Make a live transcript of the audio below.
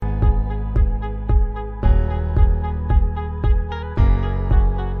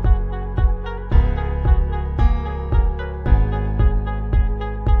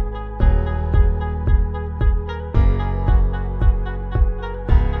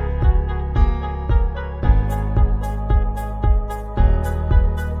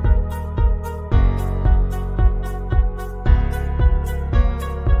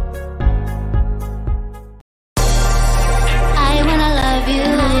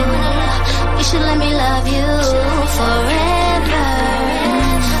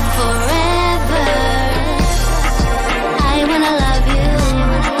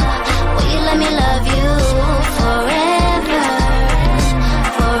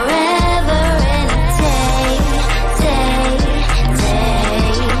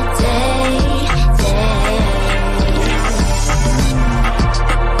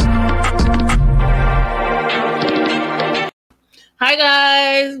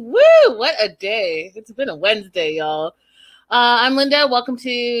Woo! What a day. It's been a Wednesday, y'all. I'm Linda. Welcome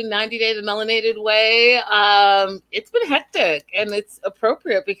to 90 Day the Melanated Way. It's been hectic, and it's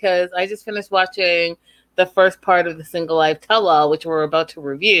appropriate because I just finished watching the first part of the Single Life Tell-All, which we're about to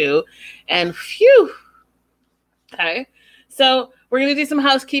review. And phew! Okay. So we're going to do some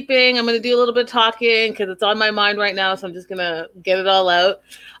housekeeping. I'm going to do a little bit of talking because it's on my mind right now. So I'm just going to get it all out.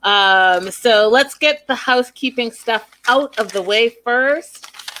 So let's get the housekeeping stuff out of the way first.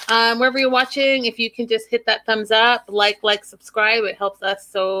 Wherever you're watching, if you can just hit that thumbs up, like, subscribe. It helps us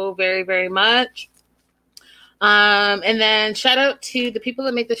so very, very much. And then shout out to the people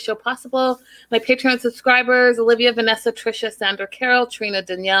that make this show possible. My Patreon subscribers, Olivia, Vanessa, Trisha, Sandra, Carol, Trina,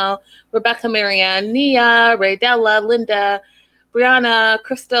 Danielle, Rebecca, Marianne, Nia, Raydella, Linda, Brianna,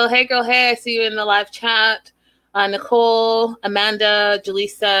 Crystal. Hey girl, hey, I see you in the live chat. Nicole, Amanda,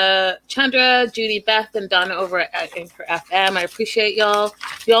 Jaleesa, Chandra, Judy, Beth, and Donna over at Anchor FM. I appreciate y'all.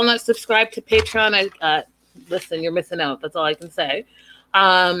 If y'all not subscribed to Patreon, listen, you're missing out. That's all I can say.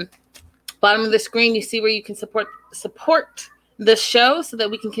 Bottom of the screen, you see where you can support the show so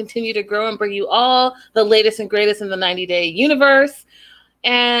that we can continue to grow and bring you all the latest and greatest in the 90-day universe.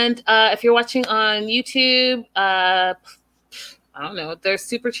 And if you're watching on YouTube, I don't know, there's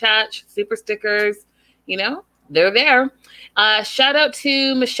super chats, super stickers, they're there. Shout out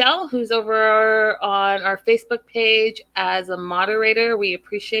to Michelle, who's over on our Facebook page as a moderator. We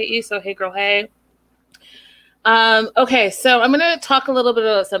appreciate you. So, hey, girl, hey. Okay, so I'm going to talk a little bit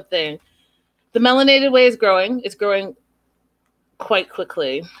about something. The Melanated Way is growing. It's growing quite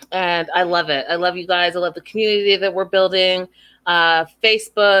quickly, and I love it. I love you guys. I love the community that we're building.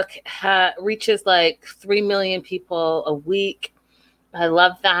 Facebook reaches like 3 million people a week. I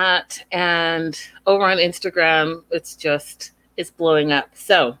love that. And over on Instagram, it's blowing up.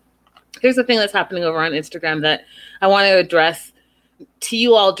 So here's the thing that's happening over on Instagram that I want to address to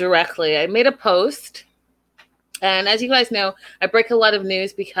you all directly. I made a post. And as you guys know, I break a lot of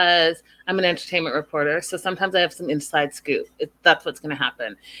news because I'm an entertainment reporter. So sometimes I have some inside scoop. That's what's going to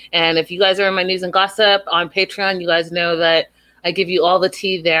happen. And if you guys are in my news and gossip on Patreon, you guys know that I give you all the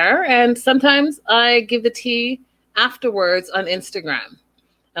tea there. And sometimes I give the tea afterwards on Instagram.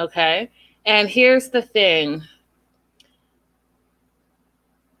 Okay. And here's the thing.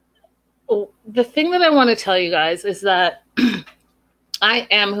 The thing that I want to tell you guys is that I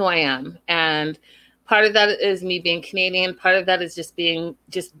am who I am. And part of that is me being Canadian. Part of that is just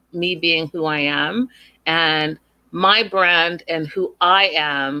me being who I am. And my brand and who I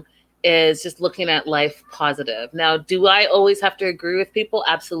am is just looking at life positive. Now, do I always have to agree with people?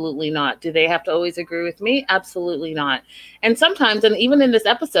 Absolutely not. Do they have to always agree with me? Absolutely not. And sometimes, and even in this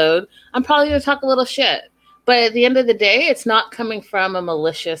episode, I'm probably going to talk a little shit. But at the end of the day, it's not coming from a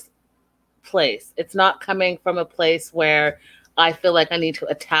malicious place. It's not coming from a place where I feel like I need to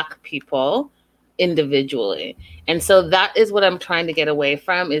attack people individually. And so that is what I'm trying to get away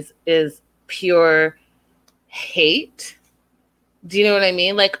from is pure hate. Do you know what I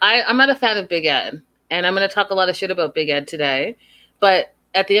mean? Like I'm not a fan of Big Ed, and I'm going to talk a lot of shit about Big Ed today, but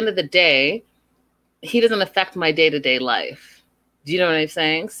at the end of the day, he doesn't affect my day-to-day life. Do you know what I'm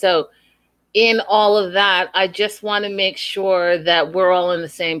saying? So in all of that, I just want to make sure that we're all on the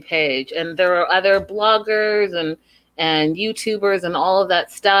same page. And there are other bloggers and YouTubers and all of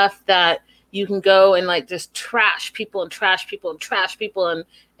that stuff that you can go and like just trash people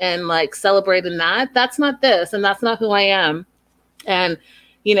and like celebrate in that. That's not this, and that's not who I am. And,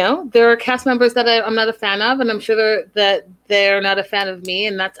 there are cast members that I'm not a fan of, and I'm sure that they're not a fan of me,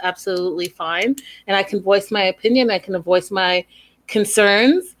 and that's absolutely fine. And I can voice my opinion. I can voice my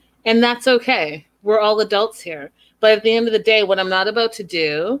concerns, and that's okay. We're all adults here. But at the end of the day, what I'm not about to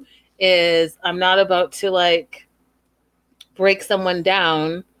do is I'm not about to like break someone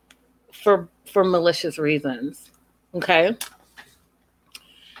down for malicious reasons. Okay.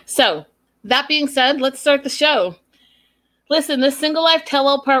 So that being said, let's start the show. Listen, this Single Life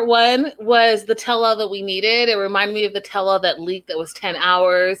Tell-All Part 1 was the tell-all that we needed. It reminded me of the tell-all that leaked that was 10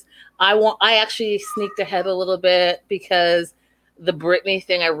 hours. I actually sneaked ahead a little bit because the Britney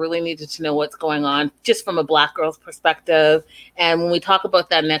thing, I really needed to know what's going on just from a Black girl's perspective. And when we talk about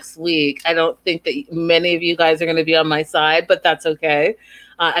that next week, I don't think that many of you guys are going to be on my side, but that's okay.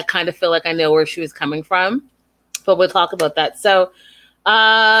 I kind of feel like I know where she was coming from, but we'll talk about that. So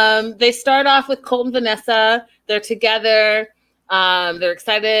they start off with Colt and Vanessa. They're together. They're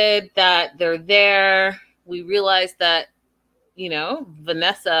excited that they're there. We realize that,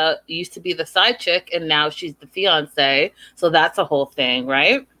 Vanessa used to be the side chick and now she's the fiance. So that's a whole thing,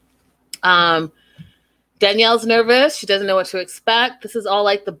 right? Danielle's nervous. She doesn't know what to expect. This is all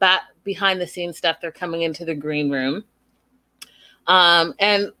like the behind the scenes stuff. They're coming into the green room.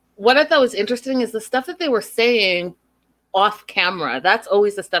 And what I thought was interesting is the stuff that they were saying off camera. That's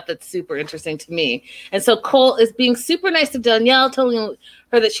always the stuff that's super interesting to me. And so Cole is being super nice to Danielle, telling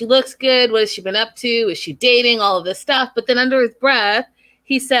her that she looks good. What has she been up to? Is she dating? All of this stuff. But then under his breath,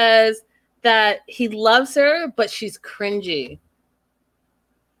 he says that he loves her, but she's cringy.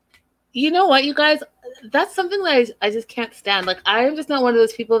 You know what, you guys? That's something that I just can't stand. Like, I'm just not one of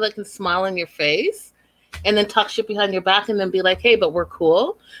those people that can smile in your face and then talk shit behind your back and then be like, hey, but we're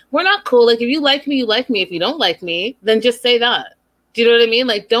cool. We're not cool. Like, if you like me, you like me. If you don't like me, then just say that. Do you know what I mean?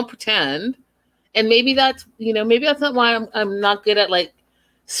 Like, don't pretend. And maybe that's, maybe that's not why I'm not good at, like,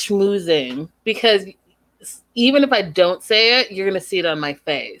 schmoozing. Because even if I don't say it, you're going to see it on my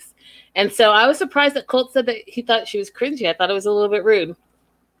face. And so I was surprised that Colt said that he thought she was cringy. I thought it was a little bit rude.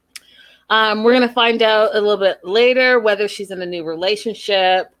 We're going to find out a little bit later whether she's in a new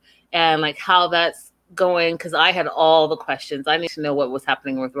relationship and, like, how that's going, because I had all the questions. I need to know what was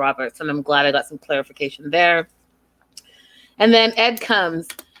happening with Roberts, and I'm glad I got some clarification there. And then Ed comes,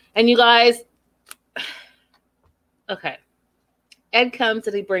 and you guys, okay. Ed comes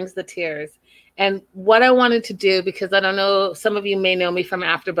and he brings the tears. And what I wanted to do, because I don't know, some of you may know me from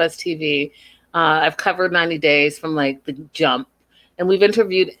AfterBuzz TV. I've covered 90 Days from, like, the jump, and we've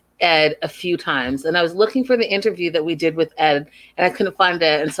interviewed Ed a few times, and I was looking for the interview that we did with Ed, and I couldn't find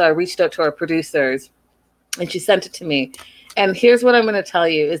it, and so I reached out to our producers, and she sent it to me. And here's what I'm going to tell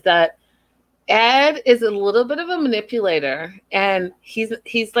you is that Ed is a little bit of a manipulator, and he's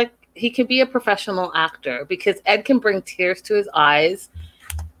like, he can be a professional actor, because Ed can bring tears to his eyes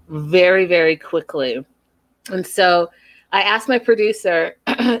very, very quickly. And so I asked my producer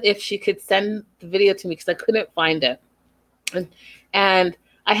if she could send the video to me, because I couldn't find it. And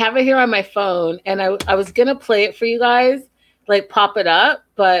I have it here on my phone, and I was going to play it for you guys, like pop it up,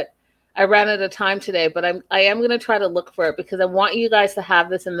 but I ran out of time today. But I am going to try to look for it, because I want you guys to have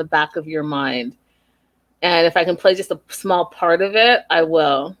this in the back of your mind. And if I can play just a small part of it, I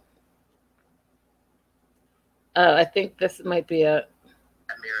will. I think this might be it.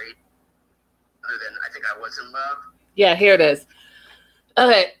 I'm married, other than I think I was in love. Yeah, here it is.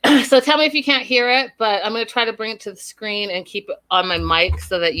 Okay, so tell me if you can't hear it, but I'm going to try to bring it to the screen and keep it on my mic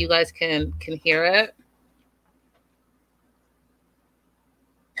so that you guys can hear it.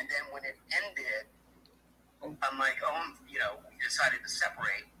 And then when it ended, I'm like, we decided to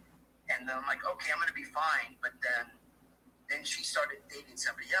separate. And then I'm like, okay, I'm going to be fine. But then she started dating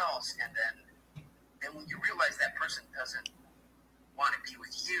somebody else. And then when you realize that person doesn't want to be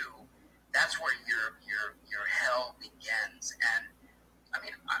with you, that's where your hell begins. And I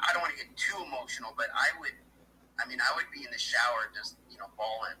mean, I don't want to get too emotional, but I would be in the shower just,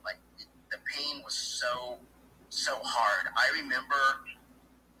 bawling. Like, the pain was so hard. I remember,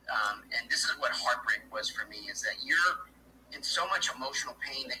 and this is what heartbreak was for me, is that you're in so much emotional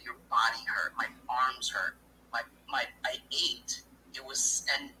pain that your body hurt, my arms hurt, I ate. It was,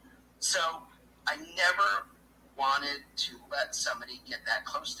 and so I never wanted to let somebody get that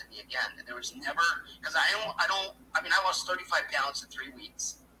close to me again. And there was never, because I lost 35 pounds in 3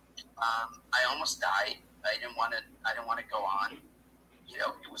 weeks. I almost died. I didn't want to go on.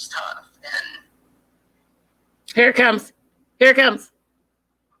 It was tough. And here it comes. It was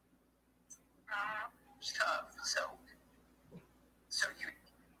tough. So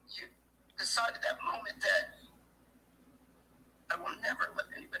you decided at that moment that I will never let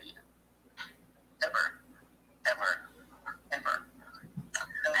anybody ever.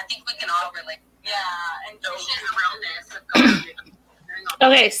 I think we can all relate. Yeah, and realness.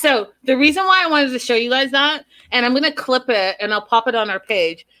 Okay, so the reason why I wanted to show you guys that, and I'm going to clip it and I'll pop it on our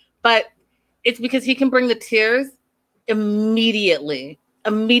page, but it's because he can bring the tears immediately.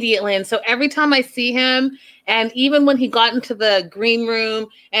 And so every time I see him, and even when he got into the green room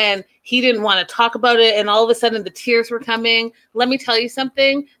and he didn't want to talk about it, and all of a sudden the tears were coming, let me tell you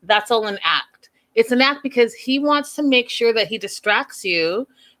something, that's all an act. It's an act because he wants to make sure that he distracts you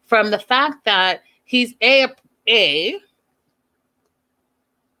from the fact that he's a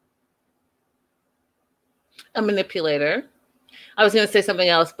manipulator. I was going to say something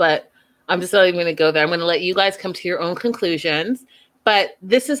else, but I'm just not even going to go there. I'm going to let you guys come to your own conclusions. But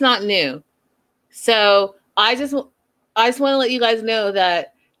this is not new. So I just want to let you guys know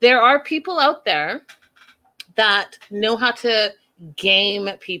that there are people out there that know how to game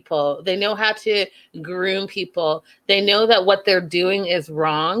people. They know how to groom people. They know that what they're doing is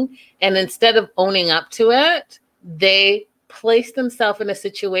wrong. And instead of owning up to it, they place themselves in a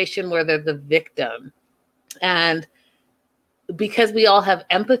situation where they're the victim. And because we all have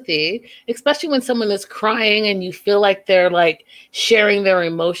empathy, especially when someone is crying and you feel like they're like sharing their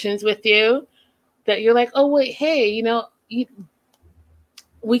emotions with you, that you're like, oh, wait, hey,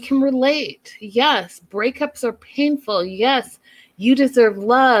 we can relate. Yes, breakups are painful. Yes, you deserve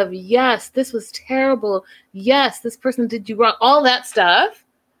love. Yes, this was terrible. Yes, this person did you wrong. All that stuff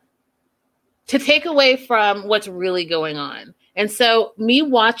to take away from what's really going on. And so me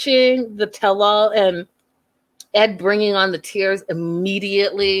watching the tell-all and Ed bringing on the tears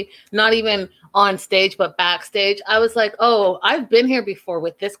immediately, not even on stage, but backstage, I was like, oh, I've been here before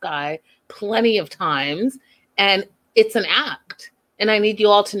with this guy plenty of times, and it's an act. And I need you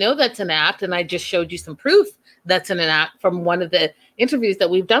all to know that's an act. And I just showed you some proof that's an act from one of the interviews that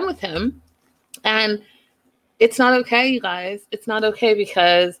we've done with him. And it's not okay, you guys. It's not okay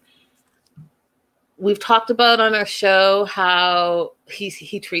because we've talked about on our show how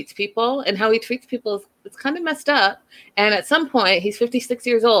he treats people, and how he treats people is it's kind of messed up. And at some point, he's 56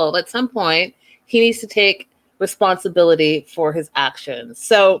 years old. At some point, he needs to take responsibility for his actions.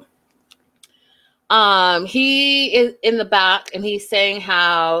 So he is in the back and he's saying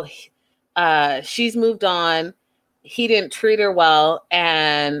how she's moved on. He didn't treat her well.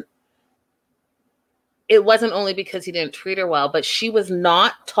 And it wasn't only because he didn't treat her well, but she was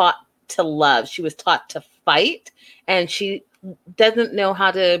not taught to love. She was taught to fight, and she doesn't know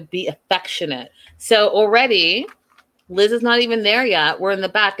how to be affectionate. So already, Liz is not even there yet. We're in the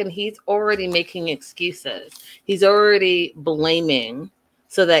back, and he's already making excuses. He's already blaming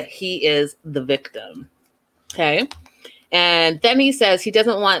so that he is the victim. Okay. And then he says he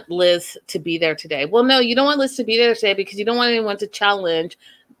doesn't want Liz to be there today. Well, no, you don't want Liz to be there today because you don't want anyone to challenge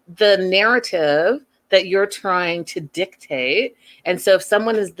the narrative that you're trying to dictate. And so if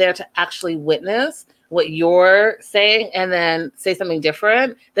someone is there to actually witness what you're saying and then say something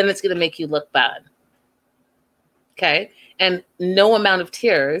different, then it's going to make you look bad. Okay. And no amount of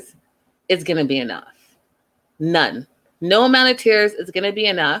tears is going to be enough. None. No amount of tears is going to be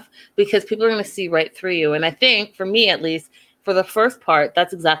enough because people are going to see right through you. And I think, for me at least, for the first part,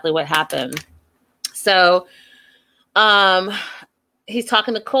 that's exactly what happened. So he's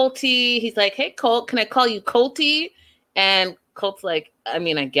talking to Colty. He's like, hey, Colt, can I call you Colty? And Colt's like, I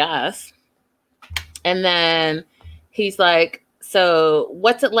mean, I guess. And then he's like, so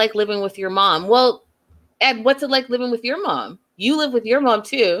what's it like living with your mom? Well, Ed, what's it like living with your mom? You live with your mom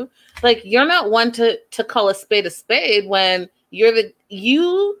too. Like, you're not one to call a spade when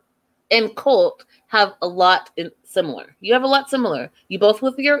you and Colt have a lot similar. You have a lot similar. You both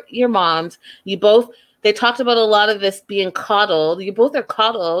live with your moms. They talked about a lot of this being coddled. You both are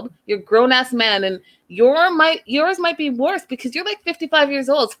coddled. You're grown-ass men, and yours might be worse because you're like 55 years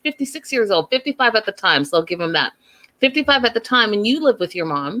old, 56 years old, 55 at the time, so I'll give him that. 55 at the time, and you live with your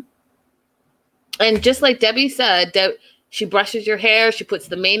mom. And just like Debbie said, she brushes your hair, she puts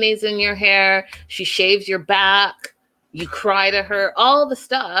the mayonnaise in your hair, she shaves your back, you cry to her, all the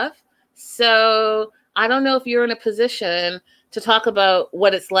stuff. So I don't know if you're in a position to talk about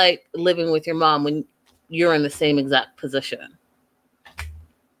what it's like living with your mom when you're in the same exact position.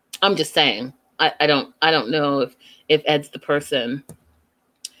 I'm just saying. I don't know if Ed's the person.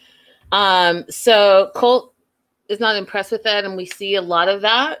 So Colt is not impressed with Ed, and we see a lot of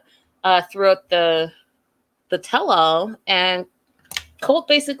that throughout the tell-all. And Colt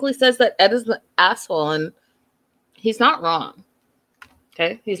basically says that Ed is an asshole, and he's not wrong.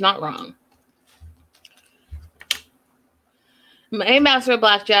 Okay, he's not wrong. Hey, Master of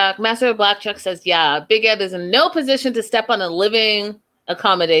Blackjack. Master of Blackjack says, yeah, Big Ed is in no position to step on a living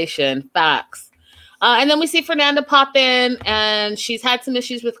accommodation. Facts. And then we see Fernanda pop in, and she's had some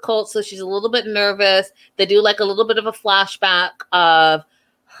issues with Colt, so she's a little bit nervous. They do like a little bit of a flashback of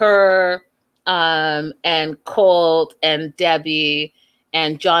her and Colt and Debbie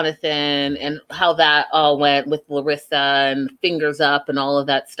and Jonathan and how that all went with Larissa and Fingers Up and all of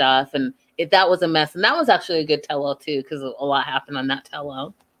that stuff. And that was a mess. And that was actually a good tell-all too, because a lot happened on that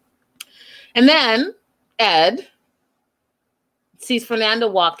tell-all. And then Ed sees Fernanda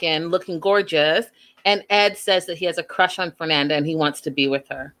walk in looking gorgeous. And Ed says that he has a crush on Fernanda and he wants to be with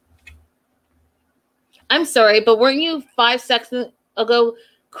her. I'm sorry, but weren't you 5 seconds ago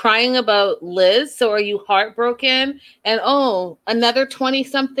crying about Liz? So are you heartbroken? And another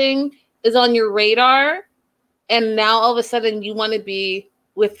 20-something is on your radar? And now all of a sudden you want to be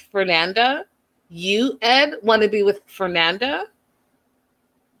with Fernanda? You, Ed, want to be with Fernanda?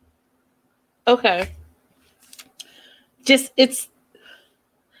 Okay.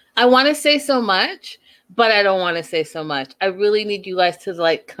 I want to say so much, but I don't want to say so much. I really need you guys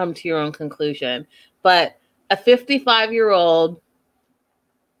to come to your own conclusion. But a 55-year-old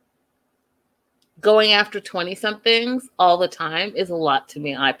going after 20-somethings all the time is a lot to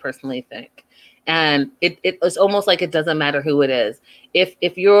me, I personally think. And it's almost like it doesn't matter who it is.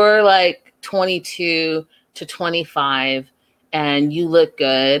 If you're 22 to 25 and you look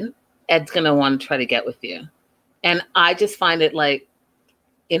good, Ed's going to want to try to get with you. And I just find it like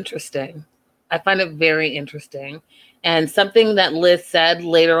interesting. I find it very interesting. And something that Liz said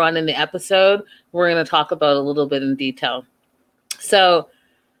later on in the episode, we're going to talk about a little bit in detail. So,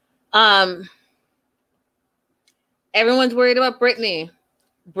 everyone's worried about Brittany.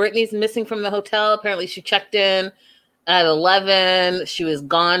 Brittany's missing from the hotel. Apparently she checked in at 11. She was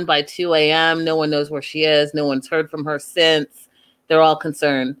gone by 2 a.m. No one knows where she is. No one's heard from her since. They're all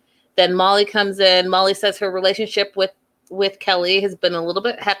concerned. Then Molly comes in. Molly says her relationship with Kelly has been a little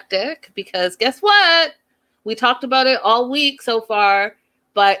bit hectic because guess what? We talked about it all week so far,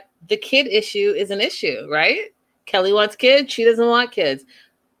 but the kid issue is an issue, right? Kelly wants kids. She doesn't want kids.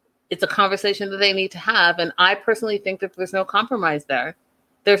 It's a conversation that they need to have. And I personally think that there's no compromise there.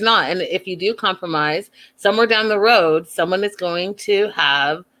 There's not. And if you do compromise, somewhere down the road, someone is going to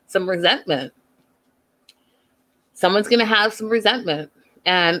have some resentment. Someone's going to have some resentment.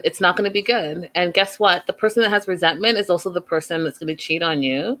 And it's not going to be good. And guess what? The person that has resentment is also the person that's going to cheat on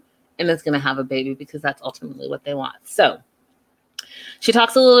you and is going to have a baby because that's ultimately what they want. So she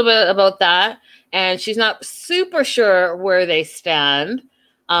talks a little bit about that. And she's not super sure where they stand.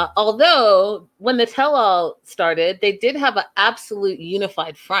 Although when the tell-all started, they did have an absolute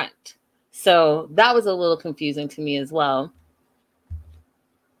unified front. So that was a little confusing to me as well.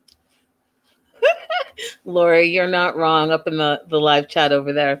 Lori, you're not wrong up in the live chat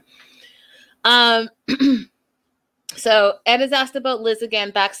over there. So Ed is asked about Liz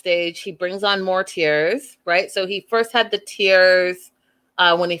again backstage. He brings on more tears, right? So he first had the tears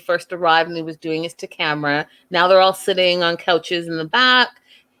when he first arrived and he was doing his to camera. Now they're all sitting on couches in the back.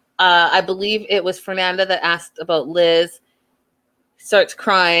 I believe it was Fernanda that asked about Liz, starts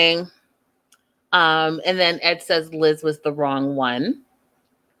crying. And then Ed says Liz was the wrong one,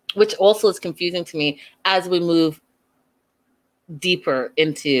 which also is confusing to me as we move deeper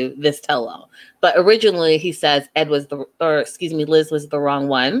into this tell-all. But originally he says Liz was the wrong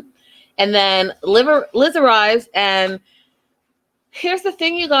one. And then Liz arrives, and here's the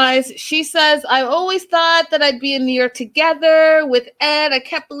thing, you guys. She says, I always thought that I'd be in New York together with Ed. I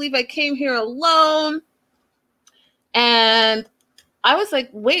can't believe I came here alone. And I was like,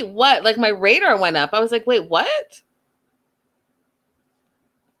 wait, what? Like my radar went up. I was like, wait, what?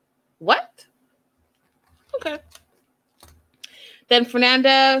 What? Okay. Then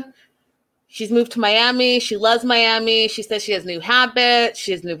Fernanda, she's moved to Miami. She loves Miami. She says she has new habits.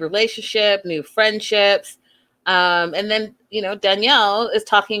 She has new relationship, new friendships. And then, Danielle is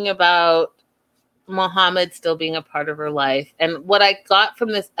talking about Muhammad still being a part of her life. And what I got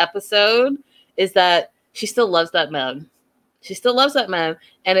from this episode is that she still loves that man. She still loves that man.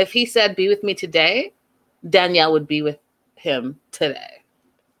 And if he said, be with me today, Danielle would be with him today.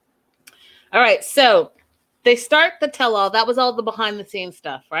 All right. So they start the tell-all. That was all the behind the scenes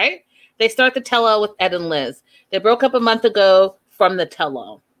stuff, right? They start the tell-all with Ed and Liz. They broke up a month ago from the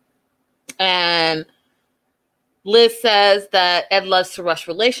tell-all. And Liz says that Ed loves to rush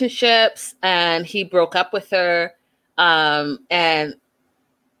relationships and he broke up with her. And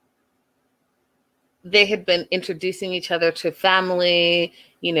they had been introducing each other to family,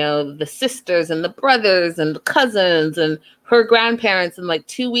 the sisters and the brothers and the cousins and her grandparents. And like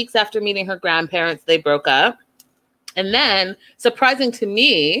 2 weeks after meeting her grandparents, they broke up. And then, surprising to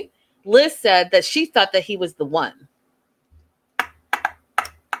me, Liz said that she thought that he was the one.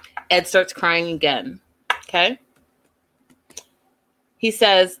 Ed starts crying again. Okay. He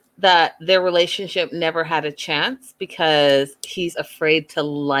says that their relationship never had a chance because he's afraid to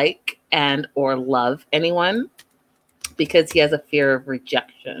like and or love anyone because he has a fear of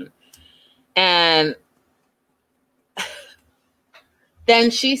rejection. And then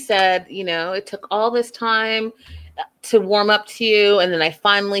she said, it took all this time to warm up to you. And then I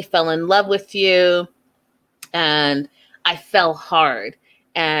finally fell in love with you and I fell hard.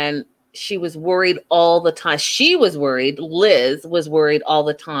 And she was worried all the time. She was worried. Liz was worried all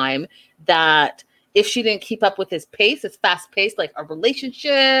the time that if she didn't keep up with his pace, his fast pace, like a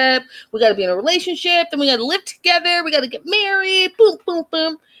relationship, we got to be in a relationship, then we got to live together, we got to get married, boom, boom,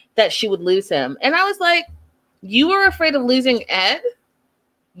 boom, that she would lose him. And I was like, you were afraid of losing Ed?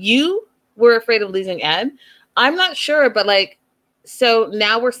 You were afraid of losing Ed? I'm not sure, but so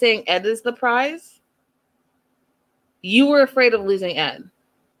now we're saying Ed is the prize? You were afraid of losing Ed.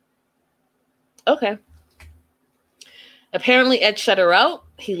 Okay. Apparently Ed shut her out.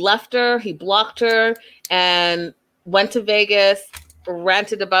 He left her, he blocked her, and went to Vegas,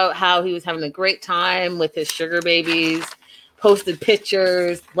 ranted about how he was having a great time with his sugar babies, posted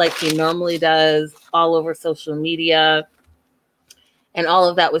pictures like he normally does all over social media. And all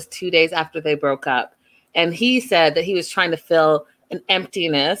of that was 2 days after they broke up. And he said that he was trying to fill an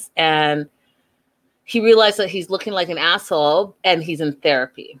emptiness, and he realized that he's looking like an asshole and he's in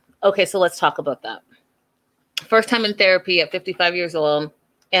therapy. Okay, so let's talk about that. First time in therapy at 55 years old,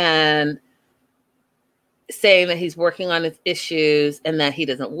 and saying that he's working on his issues and that he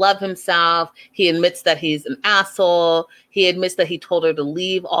doesn't love himself. He admits that he's an asshole. He admits that he told her to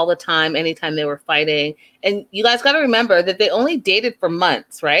leave all the time, anytime they were fighting. And you guys got to remember that they only dated for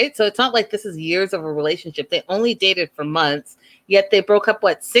months, right? So it's not like this is years of a relationship. They only dated for months, yet they broke up,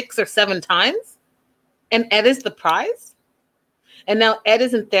 6 or 7 times? And Ed is the prize? And now Ed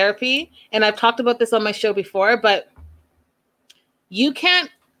is in therapy. And I've talked about this on my show before, but you can't.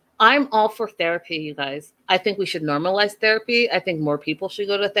 I'm all for therapy, you guys. I think we should normalize therapy. I think more people should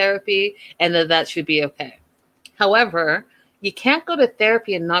go to therapy, and that should be okay. However, you can't go to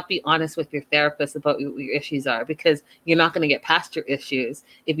therapy and not be honest with your therapist about what your issues are, because you're not going to get past your issues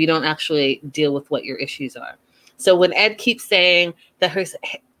if you don't actually deal with what your issues are. So when Ed keeps saying that her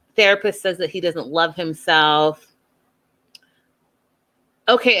therapist says that he doesn't love himself,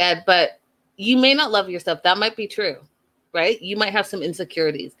 okay, Ed, but you may not love yourself. That might be true. Right? You might have some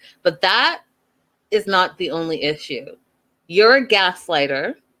insecurities, but that is not the only issue. You're a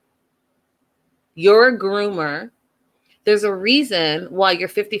gaslighter. You're a groomer. There's a reason why you're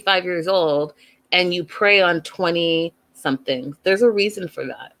 55 years old and you prey on 20 somethings. There's a reason for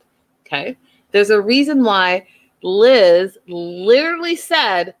that. Okay. There's a reason why Liz literally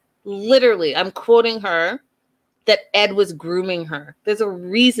said, I'm quoting her, that Ed was grooming her. There's a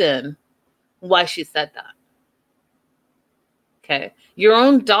reason why she said that. Okay. Your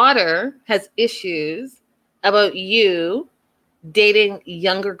own daughter has issues about you dating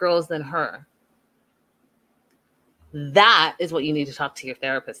younger girls than her. That is what you need to talk to your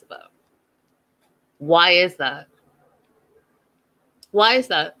therapist about. Why is that? Why is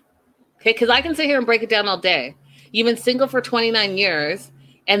that? Okay, because I can sit here and break it down all day. You've been single for 29 years,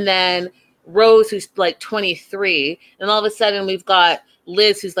 and then Rose, who's 23, and all of a sudden we've got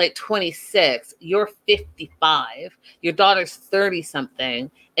Liz, who's 26, you're 55, your daughter's 30 something,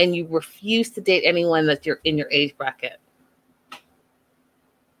 and you refuse to date anyone that you're in your age bracket.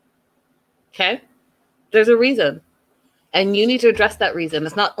 Okay? There's a reason. And you need to address that reason.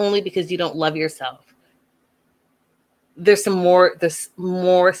 It's not only because you don't love yourself. There's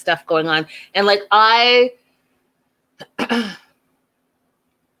more stuff going on. And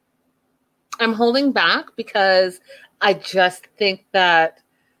I'm holding back because I just think that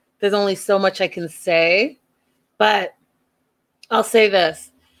there's only so much I can say, but I'll say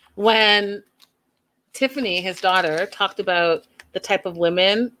this. When Tiffany, his daughter, talked about the type of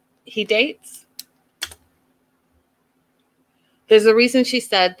women he dates, there's a reason she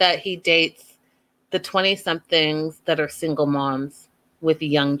said that he dates the 20-somethings that are single moms with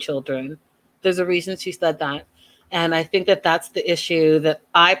young children. There's a reason she said that. And I think that that's the issue that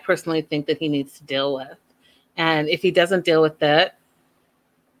I personally think that he needs to deal with. And if he doesn't deal with it,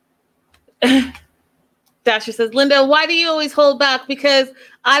 Dasher says, Linda, why do you always hold back? Because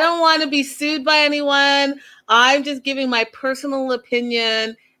I don't want to be sued by anyone. I'm just giving my personal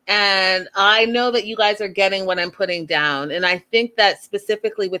opinion. And I know that you guys are getting what I'm putting down. And I think that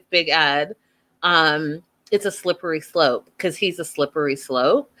specifically with Big Ed, it's a slippery slope because he's a slippery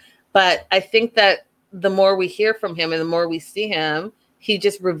slope. But I think that the more we hear from him and the more we see him, he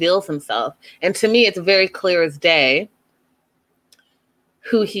just reveals himself. And to me, it's very clear as day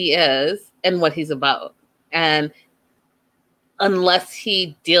who he is and what he's about. And unless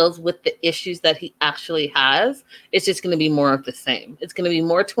he deals with the issues that he actually has, it's just going to be more of the same. It's going to be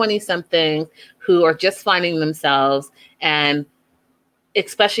more 20-somethings who are just finding themselves, and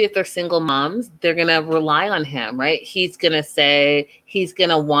especially if they're single moms, they're going to rely on him, right? He's going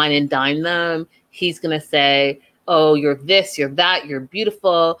to wine and dine them. He's going to say, oh, you're this, you're that, you're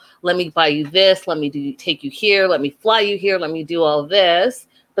beautiful. Let me buy you this. Let me take you here. Let me fly you here. Let me do all this.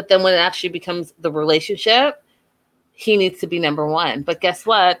 But then when it actually becomes the relationship, he needs to be number one. But guess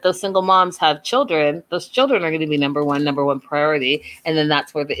what? Those single moms have children. Those children are going to be number one priority. And then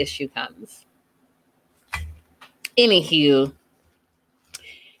that's where the issue comes. Anywho,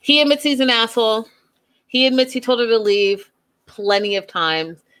 he admits he's an asshole. He admits he told her to leave plenty of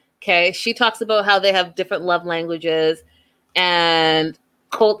times. Okay. She talks about how they have different love languages. And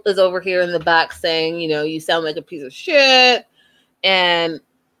Colt is over here in the back saying, you sound like a piece of shit. And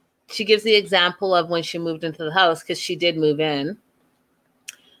she gives the example of when she moved into the house, because she did move in,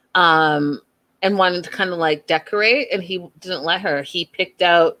 and wanted to kind of decorate, and he didn't let her. He picked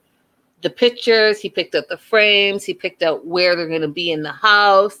out the pictures, he picked out the frames, he picked out where they're going to be in the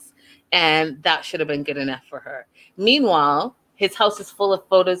house, and that should have been good enough for her. Meanwhile, his house is full of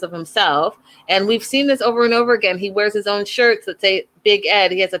photos of himself. And we've seen this over and over again. He wears his own shirts that say Big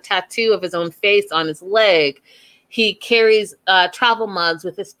Ed. He has a tattoo of his own face on his leg. He carries travel mugs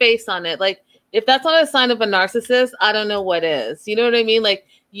with his face on it. Like, if that's not a sign of a narcissist, I don't know what is. You know what I mean? Like,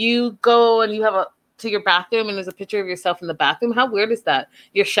 you go and you have to your bathroom and there's a picture of yourself in the bathroom. How weird is that?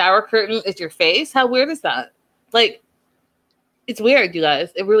 Your shower curtain is your face. How weird is that? Like, it's weird, you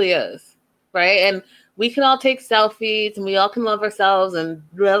guys. It really is. Right? And we can all take selfies and we all can love ourselves and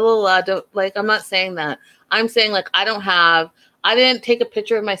blah, blah, blah. Like, I'm not saying that. I'm saying, like, I didn't take a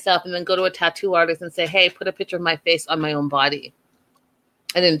picture of myself and then go to a tattoo artist and say, hey, put a picture of my face on my own body.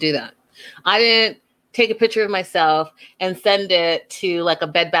 I didn't do that. I didn't take a picture of myself and send it to like a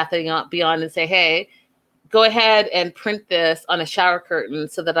Bed Bath & Beyond and say, hey, go ahead and print this on a shower curtain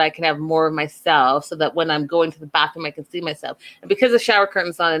so that I can have more of myself, so that when I'm going to the bathroom, I can see myself. And because the shower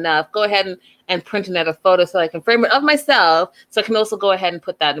curtain's not enough, go ahead and print another photo so I can frame it of myself, so I can also go ahead and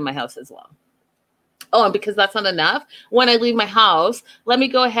put that in my house as well. Oh, and because that's not enough, when I leave my house, let me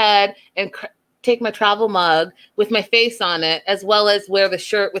go ahead and take my travel mug with my face on it, as well as wear the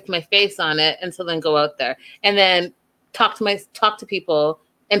shirt with my face on it, and so then go out there and then talk to people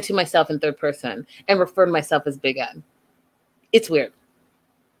and to myself in third person and refer to myself as Big Ed. It's weird.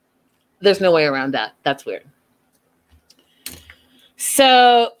 There's no way around that. That's weird.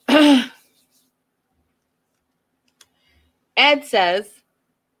 So Ed says,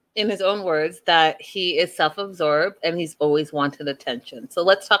 in his own words, that he is self-absorbed and he's always wanted attention. So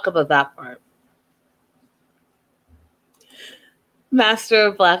let's talk about that part. Master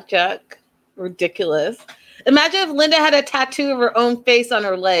of Blackjack. Ridiculous. Imagine if Linda had a tattoo of her own face on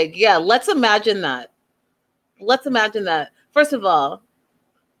her leg. Yeah, let's imagine that. Let's imagine that. First of all,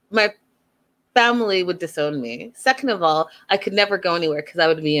 my family would disown me. Second of all, I could never go anywhere because I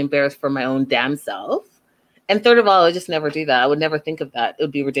would be embarrassed for my own damn self. And third of all, I would just never do that. I would never think of that. It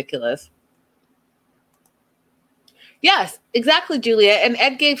would be ridiculous. Yes, exactly, Julia. And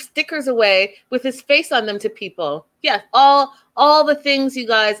Ed gave stickers away with his face on them to people. Yes, all the things, you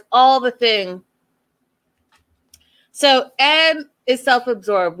guys, all the things. So Ed is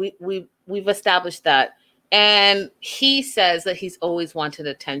self-absorbed. We've established that. And he says that he's always wanted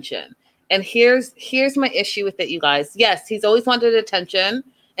attention. And here's my issue with it, you guys. Yes, he's always wanted attention.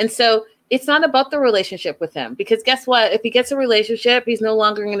 And so it's not about the relationship with him, because guess what? If he gets a relationship, he's no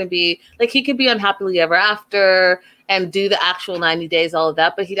longer going to be like, he could be unhappily ever after and do the actual 90 days, all of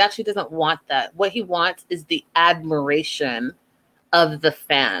that. But he actually doesn't want that. What he wants is the admiration of the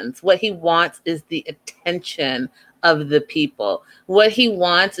fans. What he wants is the attention of the people. What he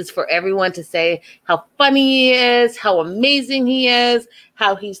wants is for everyone to say how funny he is, how amazing he is,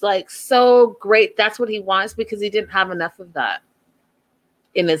 how he's like so great. That's what he wants, because he didn't have enough of that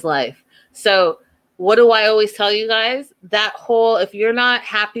in his life. So what do I always tell you guys? That whole, if you're not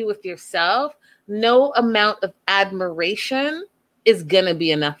happy with yourself, no amount of admiration is going to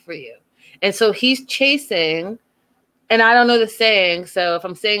be enough for you. And so he's chasing, and I don't know the saying, so if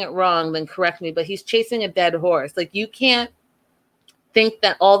I'm saying it wrong, then correct me, but he's chasing a dead horse. Like, you can't think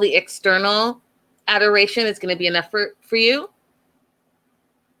that all the external adoration is going to be enough for you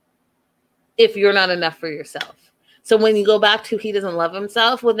if you're not enough for yourself. So when you go back to he doesn't love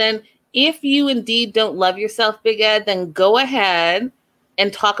himself, well then, if you indeed don't love yourself, Big Ed, then go ahead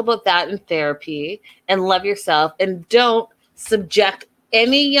and talk about that in therapy and love yourself, and don't subject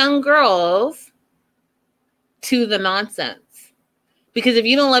any young girls to the nonsense. Because if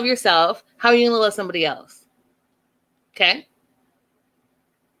you don't love yourself, how are you going to love somebody else? Okay?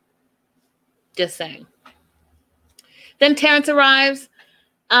 Just saying. Then Terrence arrives.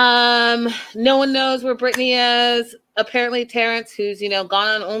 No one knows where Brittany is. Apparently Terrence, who's, gone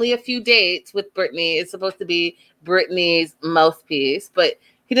on only a few dates with Brittany, is supposed to be Brittany's mouthpiece, but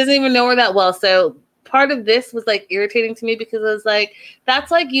he doesn't even know her that well. So part of this was like irritating to me, because I was like,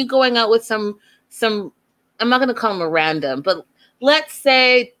 that's like you going out with some, I'm not going to call him a random, but let's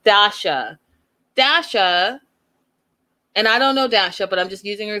say Dasha, and I don't know Dasha, but I'm just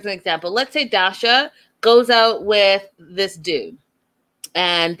using her as an example. Let's say Dasha goes out with this dude,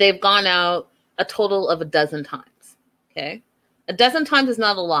 and they've gone out a total of 12 times. Okay. 12 times is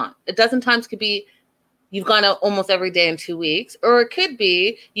not a lot. 12 times could be you've gone out almost every day in 2 weeks, or it could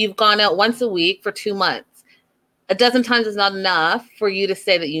be you've gone out once a week for 2 months. 12 times is not enough for you to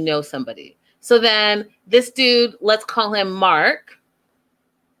say that you know somebody. So then this dude, let's call him Mark.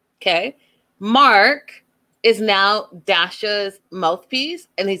 Okay. Mark is now Dasha's mouthpiece,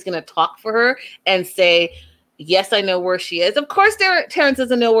 and he's going to talk for her and say, yes, I know where she is. Of course, Terrence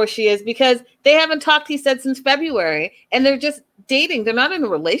doesn't know where she is, because they haven't talked, he said, since February, and they're just dating. They're not in a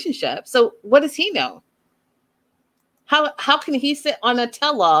relationship. So what does he know? How can he sit on a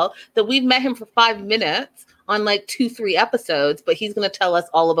tell-all that we've met him for 5 minutes on like 2-3 episodes, but he's going to tell us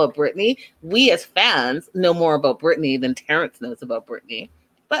all about Britney? We as fans know more about Britney than Terrence knows about Britney.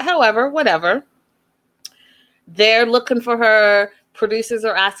 But however, whatever. They're looking for her. Producers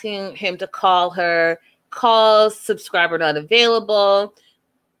are asking him to call her. Calls, subscriber not available,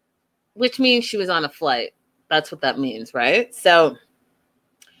 which means she was on a flight. That's what that means, right? So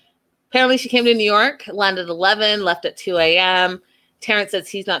apparently she came to New York, landed at 11, left at 2 a.m. Terrence says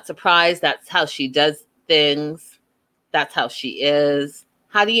he's not surprised. That's how she does things. That's how she is.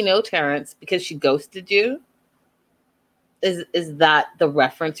 How do you know, Terrence? Because she ghosted you? Is that the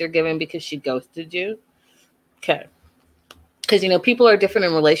reference you're giving, because she ghosted you? Okay. Because, people are different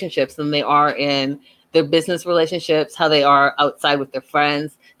in relationships than they are in their business relationships, how they are outside with their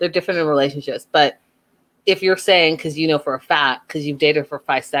friends. They're different in relationships. But if you're saying, because you know for a fact, because you've dated her for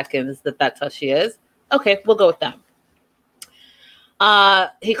 5 seconds, that's how she is, okay, we'll go with that.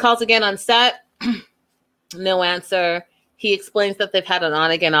 He calls again on set. No answer. He explains that they've had an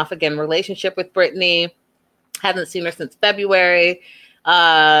on-again, off-again relationship with Britney. Hasn't seen her since February.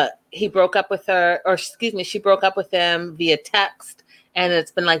 He broke up with her, she broke up with him via text, and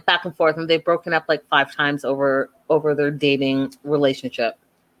it's been like back and forth, and they've broken up like 5 times over their dating relationship.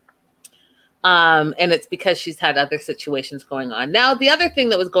 And it's because she's had other situations going on. Now, the other thing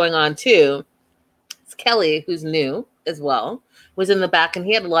that was going on too is Kelly, who's new as well, was in the back, and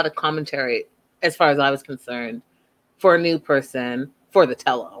he had a lot of commentary, as far as I was concerned, for a new person for the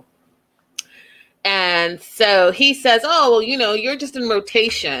tell-all. And so he says, oh, well, you're just in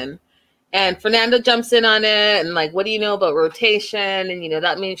rotation. And Fernando jumps in on it and like, what do you know about rotation? And,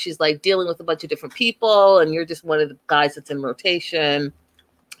 that means she's like dealing with a bunch of different people, and you're just one of the guys that's in rotation.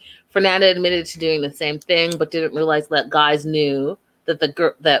 Fernando admitted to doing the same thing, but didn't realize that guys knew that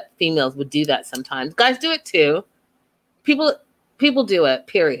that females would do that sometimes. Guys do it too. People do it,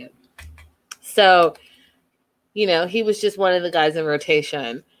 period. So, he was just one of the guys in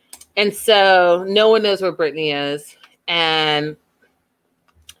rotation. And so no one knows where Britney is. And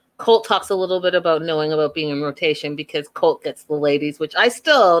Colt talks a little bit about knowing about being in rotation, because Colt gets the ladies, which I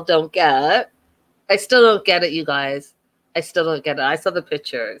still don't get. I still don't get it, you guys. I still don't get it. I saw the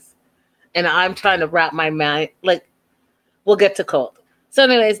pictures, and I'm trying to wrap my mind. Like, we'll get to Colt. So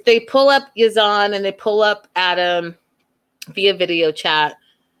anyways, they pull up Yazan and they pull up Adam via video chat.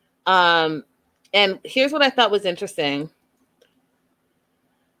 And here's what I thought was interesting.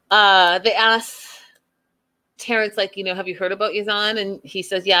 They asked Terrence, like, have you heard about Yazan? And he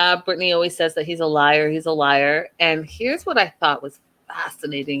says, yeah, Britney always says that he's a liar. He's a liar. And here's what I thought was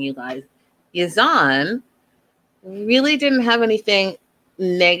fascinating, you guys. Yazan really didn't have anything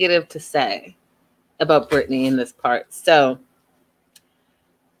negative to say about Britney in this part. So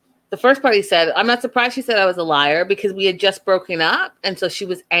the first part, he said, I'm not surprised she said I was a liar, because we had just broken up. And so she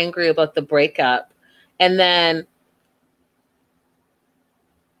was angry about the breakup. And then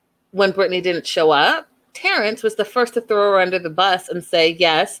when Britney didn't show up, Terrence was the first to throw her under the bus and say,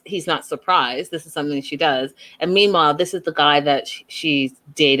 yes, he's not surprised. This is something she does. And meanwhile, this is the guy that she's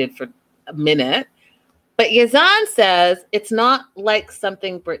dated for a minute. But Yazan says it's not like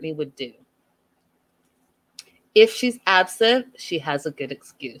something Britney would do. If she's absent, she has a good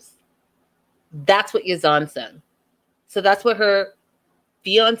excuse. That's what Yazan said. So that's what her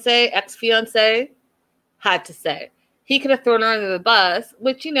ex-fiance had to say. He could have thrown her under the bus,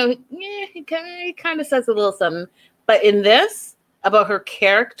 which, he kind of says a little something. But in this, about her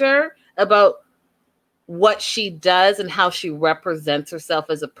character, about what she does and how she represents herself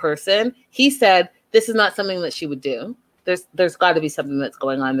as a person, he said, this is not something that she would do. There's got to be something that's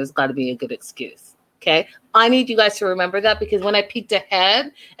going on. There's got to be a good excuse. Okay? I need you guys to remember that, because when I peeked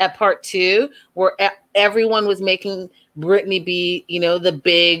ahead at part 2, where everyone was making Britney be, the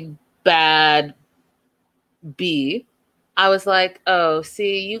big bad B, I was like, oh,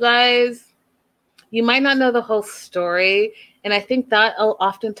 see, you guys, you might not know the whole story. And I think that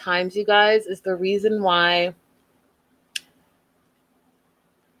oftentimes, you guys, is the reason why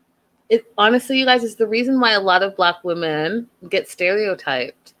honestly, you guys, is the reason why a lot of Black women get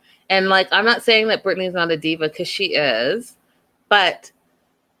stereotyped. And like, I'm not saying that Britney's not a diva, because she is, but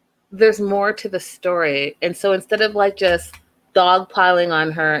there's more to the story. And so instead of like just dogpiling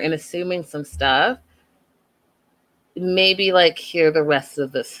on her and assuming some stuff, maybe like hear the rest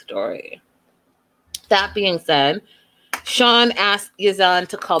of the story. That being said, Sean asked Yazan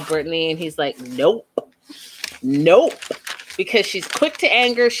to call Britney, and he's like, nope, because she's quick to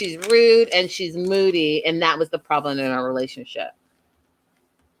anger, she's rude, and she's moody, and that was the problem in our relationship.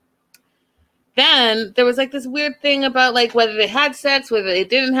 then there was like this weird thing about like whether they had sex, whether they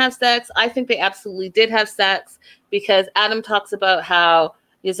didn't have sex. I think they absolutely did have sex because Adam talks about how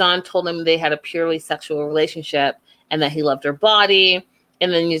Yazan told him they had a purely sexual relationship and that he loved her body.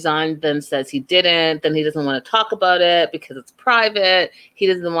 And then Yazan then says he didn't. Then he doesn't want to talk about it because it's private. He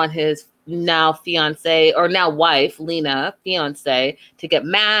doesn't want his now fiance or now wife, Lena, fiance, to get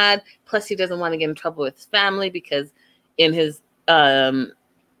mad. Plus, he doesn't want to get in trouble with his family because in his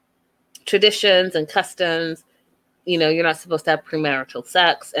traditions and customs, you know, you're not supposed to have premarital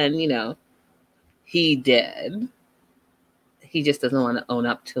sex. And, you know, he did. He just doesn't want to own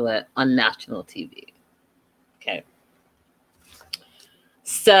up to it on national TV. Okay.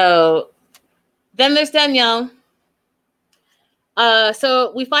 So then there's Danielle.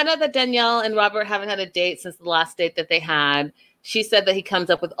 So we find out that Danielle and Robert haven't had a date since the last date that they had. She said that he comes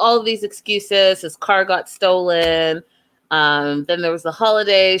up with all of these excuses. His car got stolen. Then there was the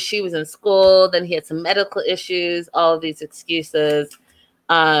holidays. She was in school. Then he had some medical issues. All of these excuses.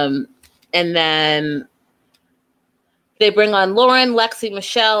 And then they bring on Lauren, Lexi,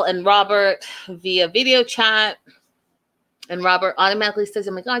 Michelle, and Robert via video chat. And Robert automatically says,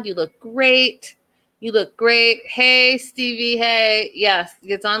 oh my God, you look great. You look great. Hey, Stevie, hey. Yes,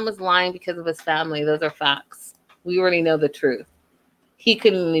 Yazan was lying because of his family. Those are facts. We already know the truth. He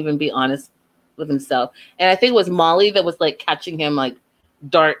couldn't even be honest with himself. And I think it was Molly that was like catching him like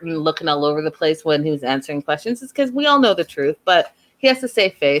darting, looking all over the place when he was answering questions. It's because we all know the truth, but he has to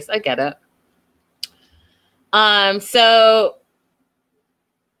save face. I get it. So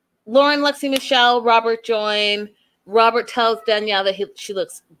Lauren, Lexi, Michelle, Robert join. Robert tells Danielle that she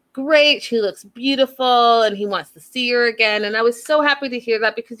looks great. She looks beautiful and he wants to see her again. And I was so happy to hear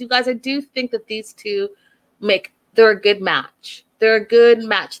that because you guys, I do think that these two they're a good match. They're a good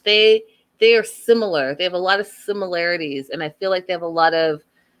match. They are similar. They have a lot of similarities. And I feel like they have a lot of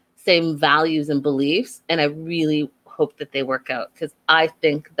same values and beliefs. And I really hope that they work out because I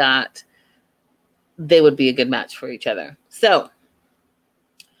think that they would be a good match for each other. So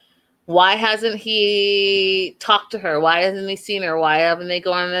why hasn't he talked to her? Why hasn't he seen her? Why haven't they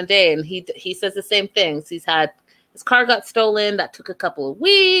gone on a date? And he says the same things. His car got stolen. That took a couple of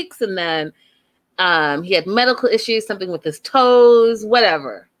weeks. And then he had medical issues, something with his toes,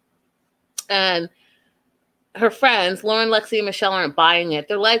 whatever. And her friends, Lauren, Lexi, and Michelle, aren't buying it.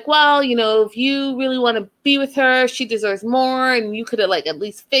 They're like, well, you know, if you really want to be with her, she deserves more. And you could have like at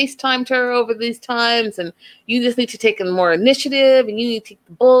least FaceTimed her over these times. And you just need to take more initiative and you need to take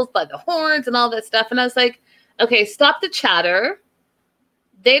the bulls by the horns and all that stuff. And I was like, okay, stop the chatter.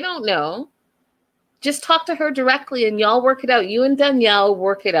 They don't know. Just talk to her directly and y'all work it out. You and Danielle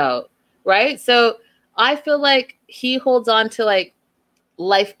work it out. Right. So I feel like he holds on to like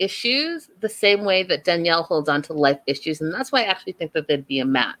life issues the same way that Danielle holds on to life issues. And that's why I actually think that they'd be a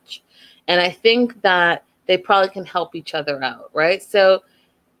match. And I think that they probably can help each other out, right? So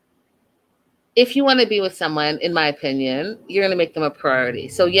if you want to be with someone, in my opinion, you're going to make them a priority.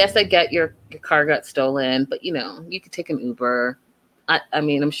 So yes, I get your car got stolen, but you know, you could take an Uber. I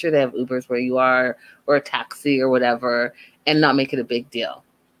mean, I'm sure they have Ubers where you are or a taxi or whatever and not make it a big deal,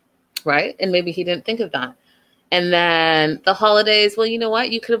 right? And maybe he didn't think of that. And then the holidays, well, you know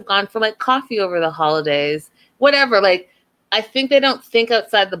what? You could have gone for like coffee over the holidays, whatever. Like, I think they don't think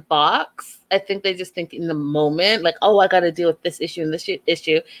outside the box. I think they just think in the moment, like, oh, I got to deal with this issue and this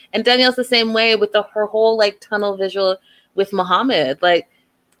issue. And Danielle's the same way with her whole like tunnel visual with Muhammad. Like,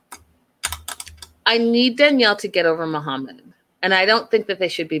 I need Danielle to get over Muhammad. And I don't think that they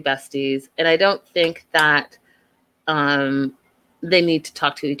should be besties. And I don't think that they need to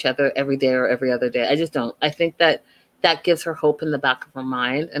talk to each other every day or every other day. I just don't. I think that gives her hope in the back of her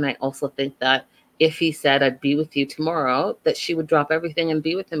mind. And I also think that if he said, I'd be with you tomorrow, that she would drop everything and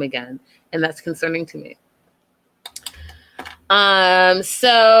be with him again. And that's concerning to me.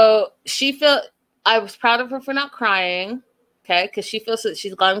 So I was proud of her for not crying. Okay. Because she feels that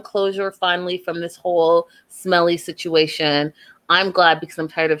she's gotten closure finally from this whole smelly situation. I'm glad because I'm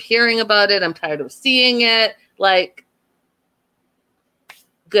tired of hearing about it. I'm tired of seeing it. Like,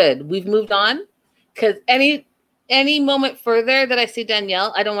 good. We've moved on because any moment further that I see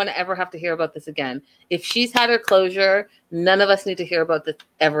Danielle, I don't want to ever have to hear about this again. If she's had her closure, none of us need to hear about this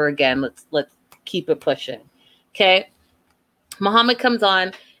ever again. Let's keep it pushing. Okay. Muhammad comes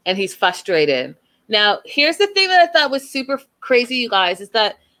on and he's frustrated. Now, here's the thing that I thought was super crazy, you guys, is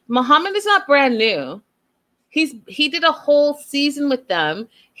that Muhammad is not brand new. He did a whole season with them.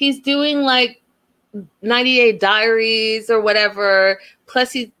 He's doing like 98 Diaries or whatever.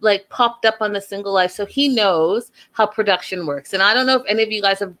 Plus he like popped up on the Single Life. So he knows how production works. And I don't know if any of you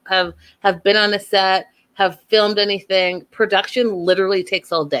guys have been on a set, have filmed anything. Production literally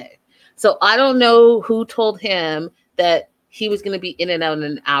takes all day. So I don't know who told him that he was going to be in and out in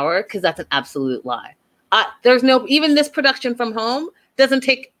an hour, because that's an absolute lie. There's no, even this production from home doesn't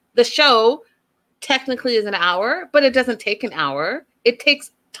take, the show technically is an hour, but it doesn't take an hour. It takes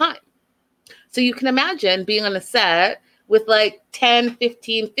time. So you can imagine being on a set with like 10,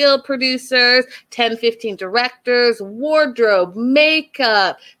 15 field producers, 10, 15 directors, wardrobe,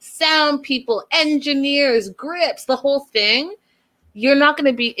 makeup, sound people, engineers, grips, the whole thing. You're not going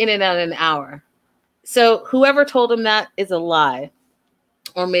to be in and out in an hour. So whoever told him that is a lie.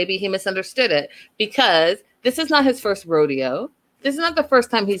 Or maybe he misunderstood it, because this is not his first rodeo. This is not the first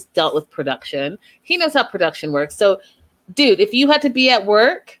time he's dealt with production. He knows how production works. So, dude, if you had to be at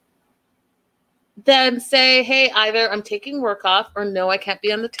work, then say, hey, either I'm taking work off, or no, I can't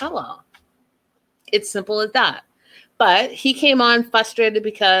be on the tell-all. It's simple as that. But he came on frustrated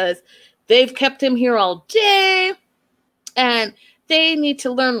because they've kept him here all day, and they need to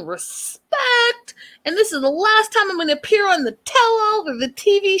learn respect. And this is the last time I'm going to appear on the tell-all or the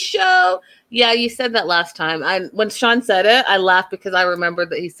TV show. Yeah, you said that last time. When Sean said it, I laughed because I remembered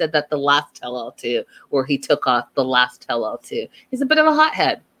that he said that the last tell-all too, or he took off the last tell-all too. He's a bit of a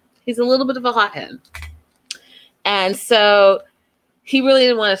hothead. He's a little bit of a hothead. And so he really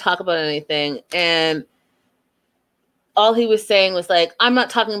didn't want to talk about anything. And all he was saying was like, I'm not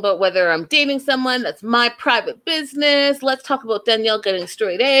talking about whether I'm dating someone. That's my private business. Let's talk about Danielle getting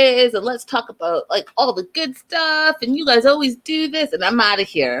straight A's, and let's talk about like all the good stuff. And you guys always do this, and I'm out of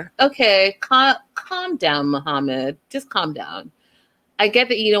here. Okay, calm down, Muhammad. Just calm down. I get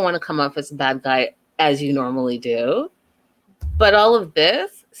that you don't want to come off as a bad guy as you normally do, but all of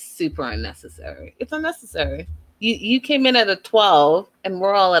this, super unnecessary. It's unnecessary. You came in at a 12, and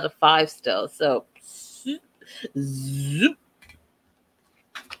we're all at a 5 still. So. Zoop.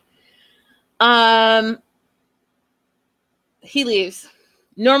 He leaves.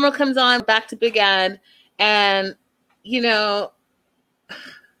 Norma comes on back to Big Ed, and you know,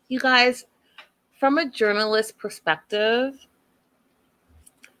 you guys, from a journalist perspective,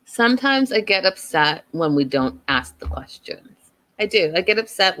 sometimes I get upset when we don't ask the questions. I do. I get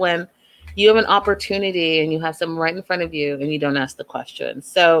upset when you have an opportunity and you have someone right in front of you and you don't ask the questions.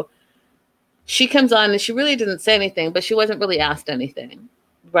 So she comes on and she really didn't say anything, but she wasn't really asked anything,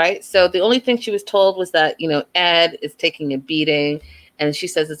 right? So the only thing she was told was that, you know, Ed is taking a beating, and she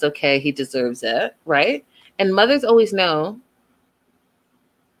says it's okay, he deserves it, right? And mothers always know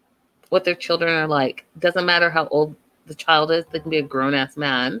what their children are like. Doesn't matter how old the child is. They can be a grown-ass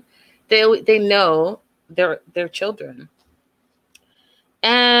man. They know their children.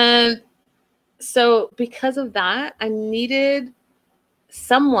 And so because of that, I needed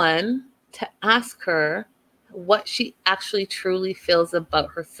someone to ask her what she actually truly feels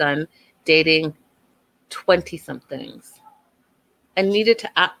about her son dating 20-somethings. I needed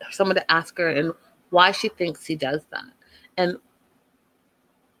to someone to ask her and why she thinks he does that. And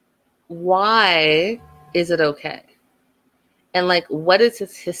why is it okay? And like, what is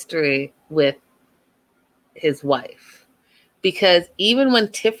his history with his wife? Because even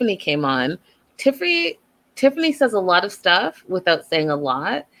when Tiffany came on, Tiffany says a lot of stuff without saying a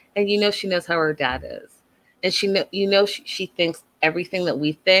lot. And you know she knows how her dad is. And she thinks everything that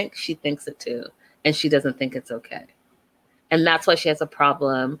we think, she thinks it too. And she doesn't think it's okay. And that's why she has a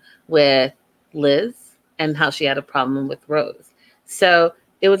problem with Liz and how she had a problem with Rose. So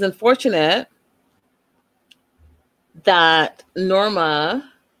it was unfortunate that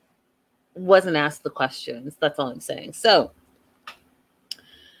Norma wasn't asked the questions. That's all I'm saying. So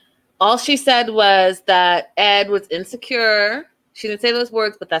all she said was that Ed was insecure. She didn't say those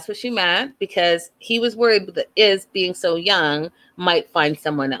words, but that's what she meant, because he was worried that Iz, being so young, might find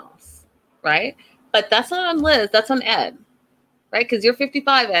someone else, right? But that's not on Liz. That's on Ed, right? Because you're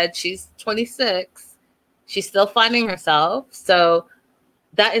 55, Ed. She's 26. She's still finding herself. So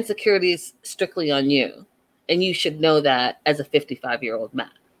that insecurity is strictly on you. And you should know that as a 55-year-old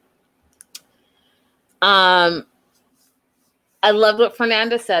man. I loved what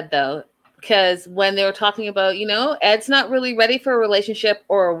Fernanda said, though, because when they were talking about, you know, Ed's not really ready for a relationship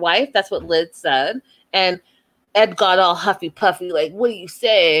or a wife. That's what Liz said. And Ed got all huffy puffy, like, what are you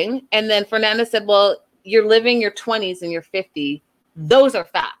saying? And then Fernanda said, well, you're living your 20s and you're 50. Those are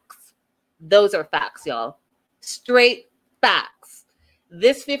facts. Those are facts, y'all. Straight facts.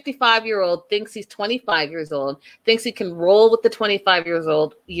 This 55-year-old thinks he's 25 years old, thinks he can roll with the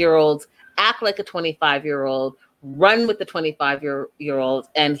 25-year-olds, act like a 25-year-old, run with the 25-year-old,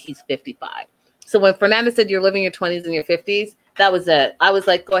 and he's 55. So when Fernanda said you're living your 20s and your 50s, that was it. I was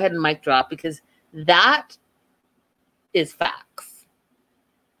like, go ahead and mic drop, because that is facts.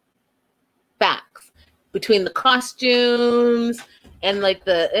 Facts. Between the costumes and like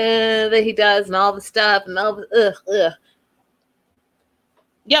the that he does and all the stuff and all the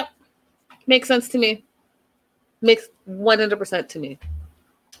Yep, makes sense to me. Makes 100% to me.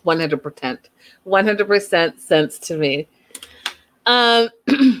 100% sense to me.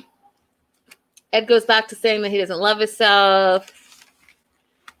 Ed goes back to saying that he doesn't love himself.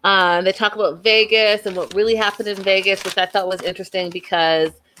 They talk about Vegas and what really happened in Vegas, which I thought was interesting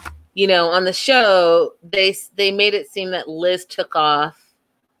because, you know, on the show, they made it seem that Liz took off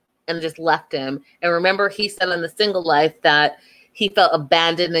and just left him. And remember, he said on The Single Life that he felt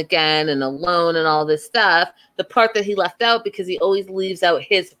abandoned again and alone and all this stuff. The part that he left out, because he always leaves out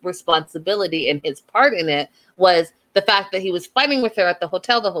his responsibility and his part in it, was the fact that he was fighting with her at the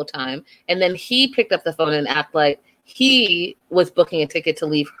hotel the whole time. And then he picked up the phone and acted like he was booking a ticket to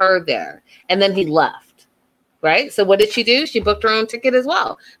leave her there. And then he left. Right? So what did she do? She booked her own ticket as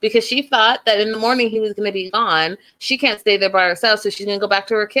well, because she thought that in the morning he was going to be gone. She can't stay there by herself, so she's going to go back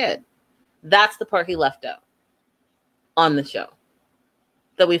to her kid. That's the part he left out on the show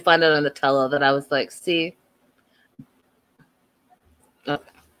that we find out on the tele, that I was like, see? Okay.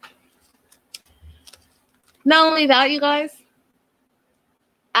 Not only that, you guys,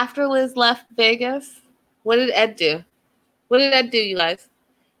 after Liz left Vegas, what did Ed do? What did Ed do, you guys?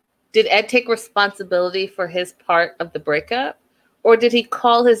 Did Ed take responsibility for his part of the breakup? Or did he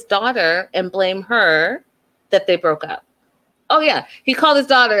call his daughter and blame her that they broke up? Oh, yeah. He called his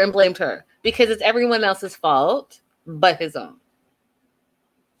daughter and blamed her because it's everyone else's fault but his own.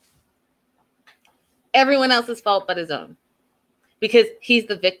 Everyone else's fault but his own. Because he's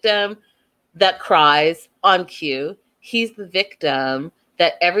the victim that cries on cue. He's the victim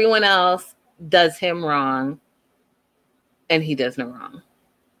that everyone else does him wrong and he does no wrong.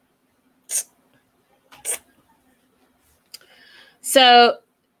 So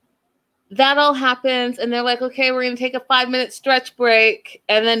that all happens, and they're like, okay, we're going to take a 5-minute stretch break.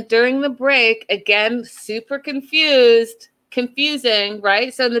 And then during the break, again, super confusing,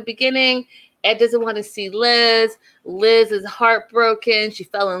 right? So in the beginning, Ed doesn't want to see Liz. Liz is heartbroken. She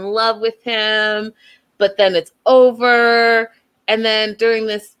fell in love with him, but then it's over. And then during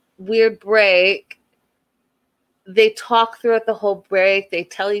this weird break, they talk throughout the whole break. They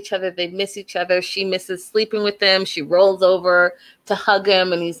tell each other they miss each other. She misses sleeping with him. She rolls over to hug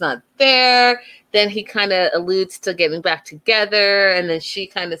him and he's not there. Then he kind of alludes to getting back together. And then she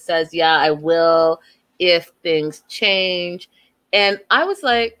kind of says, yeah, I will if things change. And I was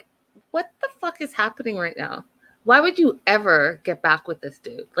like, what the fuck is happening right now? Why would you ever get back with this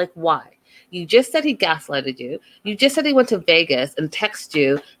dude? Like, why? You just said he gaslighted you. You just said he went to Vegas and texted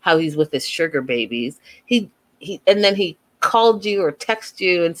you how he's with his sugar babies. And then he called you or texted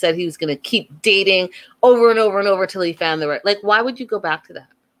you and said he was going to keep dating over and over and over till he found the right. Like, why would you go back to that?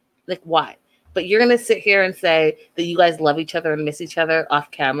 Like, why? But you're going to sit here and say that you guys love each other and miss each other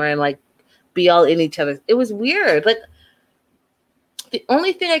off camera and like be all in each other. It was weird. Like, the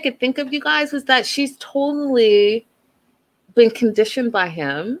only thing I could think of, you guys, was that she's totally been conditioned by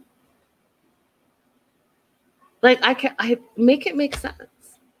him. Like, I make it make sense.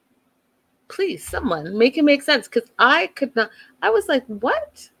 Please, someone make it make sense, because I could not. I was like,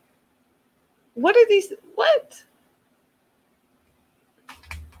 what? What are these? What?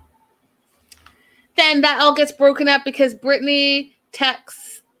 Then that all gets broken up because Brittany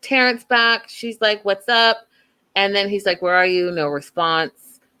texts Terrence back. She's like, what's up? And then he's like, where are you? No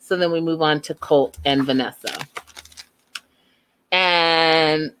response. So then we move on to Colt and Vanessa.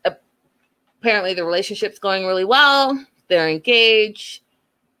 And apparently the relationship's going really well. They're engaged.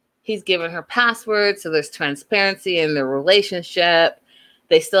 He's given her passwords, so there's transparency in their relationship.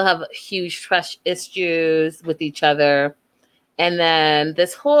 They still have huge trust issues with each other. And then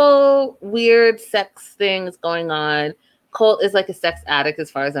this whole weird sex thing is going on. Colt is like a sex addict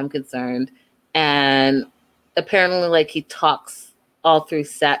as far as I'm concerned. And apparently, like, he talks all through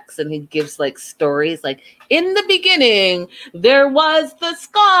sex and he gives like stories like, in the beginning, there was the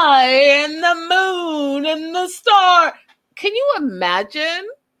sky and the moon and the star. Can you imagine?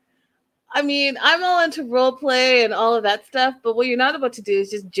 I mean, I'm all into role play and all of that stuff, but what you're not about to do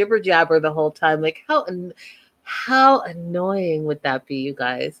is just jibber jabber the whole time. Like, how annoying would that be, you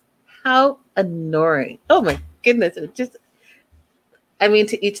guys? How annoying. Oh my goodness. It just, I mean,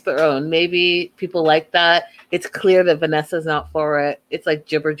 to each their own. Maybe people like that. It's clear that Vanessa's not for it. It's like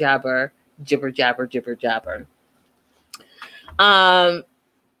jibber jabber, jibber jabber, jibber jabber.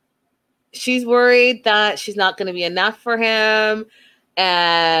 She's worried that she's not going to be enough for him.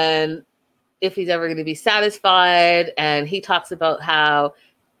 And if he's ever going to be satisfied. And he talks about how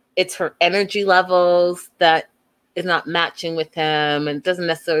it's her energy levels that is not matching with him, and it doesn't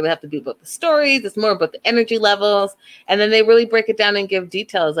necessarily have to be about the stories. It's more about the energy levels. And then they really break it down and give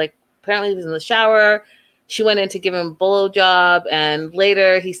details. Like apparently he was in the shower. She went in to give him a blowjob, and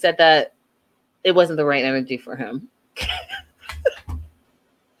later he said that it wasn't the right energy for him.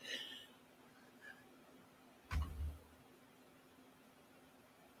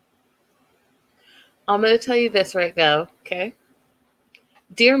 I'm going to tell you this right now, okay?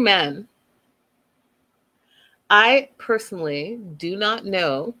 Dear men, I personally do not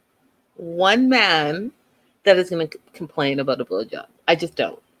know one man that is going to complain about a blowjob. I just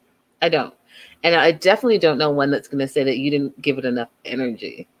don't. I don't. And I definitely don't know one that's going to say that you didn't give it enough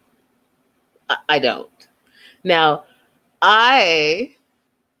energy. I don't. Now, I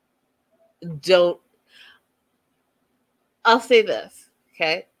don't. I'll say this,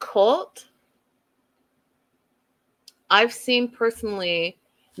 okay? Colt, I've seen personally,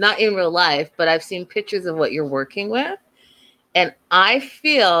 not in real life, but I've seen pictures of what you're working with. And I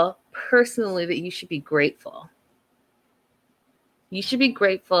feel personally that you should be grateful. You should be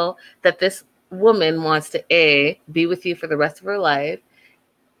grateful that this woman wants to A, be with you for the rest of her life,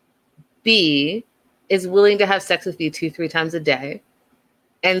 B, is willing to have sex with you 2-3 times a day,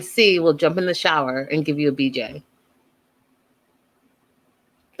 and C, will jump in the shower and give you a BJ.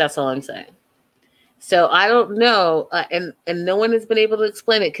 That's all I'm saying. So I don't know, and no one has been able to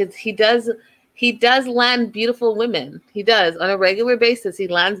explain it, because he does land beautiful women. He does on a regular basis. He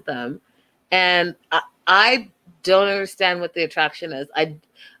lands them, and I don't understand what the attraction is. I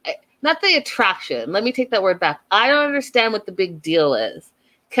not the attraction. Let me take that word back. I don't understand what the big deal is,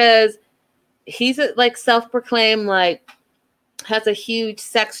 because he's like self-proclaimed, like has a huge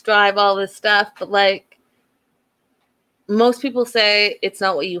sex drive, all this stuff, but like most people say it's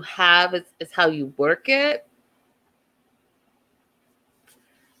not what you have, it's how you work it.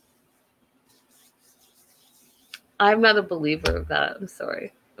 I'm not a believer of that. I'm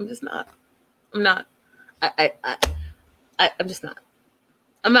sorry. I'm just not. I'm not. I'm just not.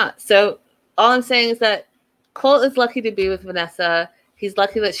 I'm not. So all I'm saying is that Colt is lucky to be with Vanessa. He's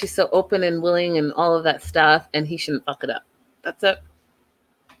lucky that she's so open and willing and all of that stuff, and he shouldn't fuck it up. That's it.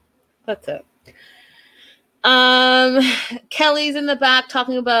 That's it. Kelly's in the back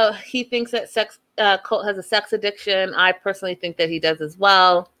talking about he thinks that Colt has a sex addiction. I personally think that he does as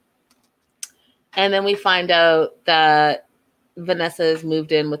well. And then we find out that Vanessa has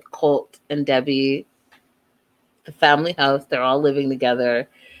moved in with Colt and Debbie, the family house. They're all living together.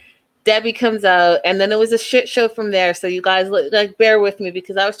 Debbie comes out, and then it was a shit show from there. So you guys like bear with me,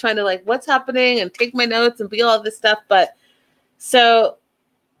 because I was trying to like what's happening and take my notes and be all this stuff. But so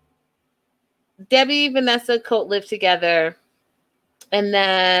Debbie, Vanessa, Colt live together, and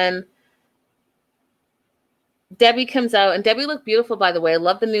then Debbie comes out, and Debbie looked beautiful, by the way. I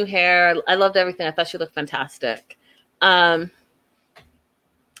love the new hair. I loved everything. I thought she looked fantastic. But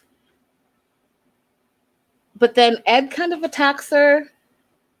then Ed kind of attacks her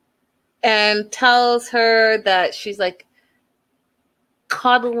and tells her that she's like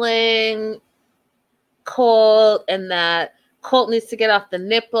coddling Colt, and that Colt needs to get off the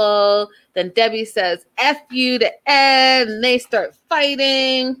nipple. Then Debbie says, F you to Ed, and they start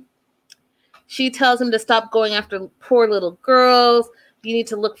fighting. She tells him to stop going after poor little girls. You need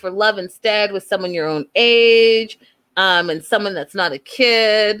to look for love instead with someone your own age, and someone that's not a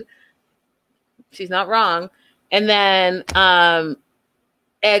kid. She's not wrong. And then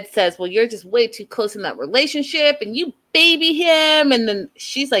Ed says, well, you're just way too close in that relationship, and you baby him. And then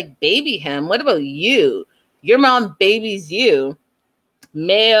she's like, baby him? What about you? Your mom babies you.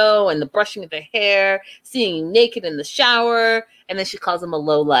 Mayo and the brushing of the hair, seeing you naked in the shower. And then she calls him a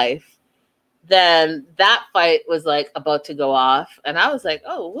lowlife. Then that fight was like about to go off. And I was like,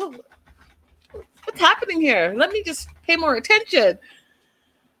 oh, whoa, what's happening here? Let me just pay more attention.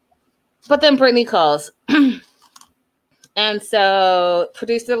 But then Brittany calls. And so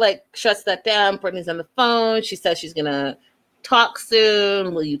producer like shuts that down. Brittany's on the phone. She says she's going to talk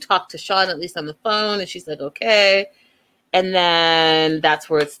soon. Will you talk to Sean at least on the phone? And she's like, okay. And then that's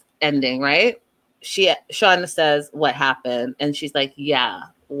where it's ending, right? Sean says, what happened? And she's like, yeah,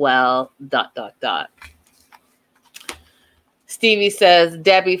 well, ... Stevie says,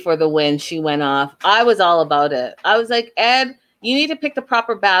 Debbie for the win. She went off. I was all about it. I was like, Ed, you need to pick the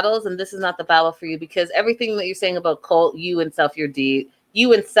proper battles, and this is not the battle for you, because everything that you're saying about Colt, you and self, your deed,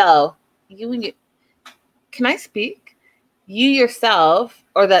 you and self, you and you. Can I speak? You yourself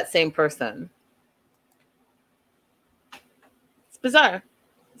are that same person. It's bizarre.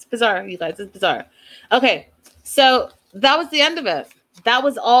 It's bizarre, you guys. It's bizarre. Okay, so that was the end of it. That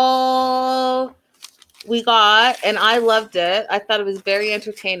was all we got, and I loved it. I thought it was very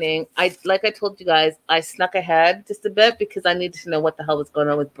entertaining. Like I told you guys, I snuck ahead just a bit because I needed to know what the hell was going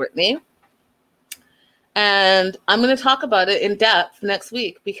on with Britney. And I'm going to talk about it in depth next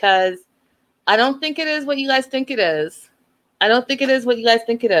week because I don't think it is what you guys think it is. I don't think it is what you guys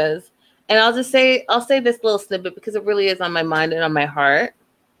think it is. And I'll say this little snippet because it really is on my mind and on my heart.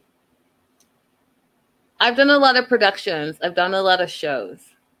 I've done a lot of productions. I've done a lot of shows.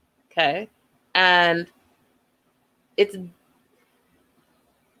 Okay. And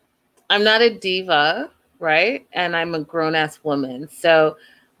I'm not a diva, right? And I'm a grown-ass woman. So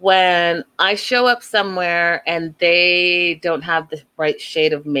when I show up somewhere and they don't have the right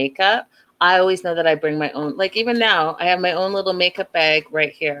shade of makeup, I always know that I bring my own. Like even now, I have my own little makeup bag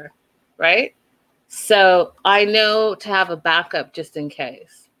right here, right? So I know to have a backup just in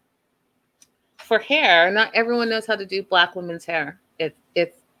case. For hair, not everyone knows how to do Black women's hair.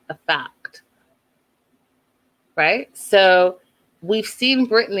 It's a fact, right? So we've seen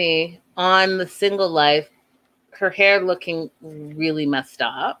Britney on The Single Life, her hair looking really messed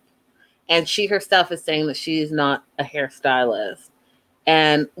up. And she herself is saying that she's not a hairstylist.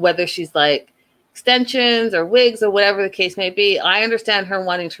 And whether she's like extensions or wigs or whatever the case may be, I understand her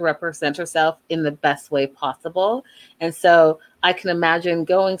wanting to represent herself in the best way possible. And so I can imagine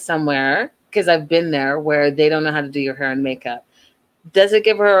going somewhere, because I've been there, where they don't know how to do your hair and makeup. Does it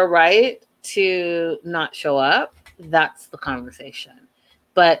give her a right to not show up? That's the conversation.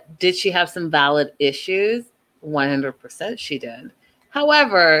 But did she have some valid issues? 100% she did.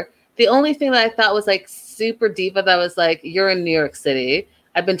 However, the only thing that I thought was like super diva that was like, you're in New York City.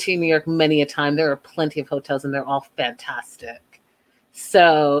 I've been to New York many a time. There are plenty of hotels and they're all fantastic.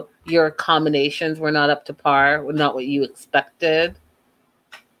 So your accommodations were not up to par, were not what you expected.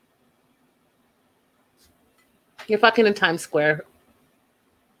 You're fucking in Times Square.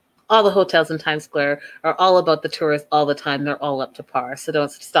 All the hotels in Times Square are all about the tourists all the time. They're all up to par. So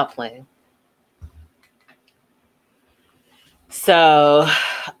don't stop playing. So,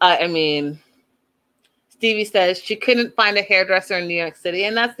 I mean, Stevie says she couldn't find a hairdresser in New York City.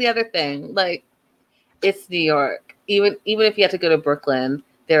 And that's the other thing. Like, it's New York. Even if you have to go to Brooklyn,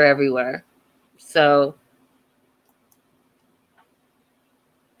 they're everywhere. So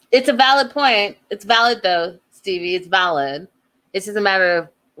it's a valid point. It's valid, though, Stevie. It's valid. It's just a matter of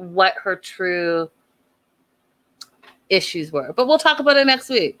what her true issues were. But we'll talk about it next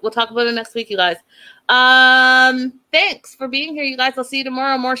week. You guys. Thanks for being here, you guys. I'll see you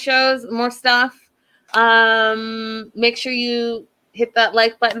tomorrow. More shows, more stuff. Make sure you hit that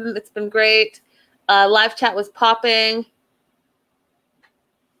like button. It's been great. Live chat was popping.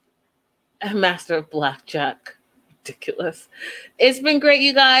 A master of blackjack. Ridiculous. It's been great,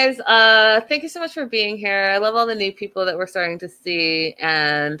 you guys. Thank you so much for being here. I love all the new people that we're starting to see,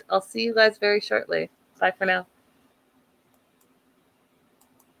 and I'll see you guys very shortly. Bye for now.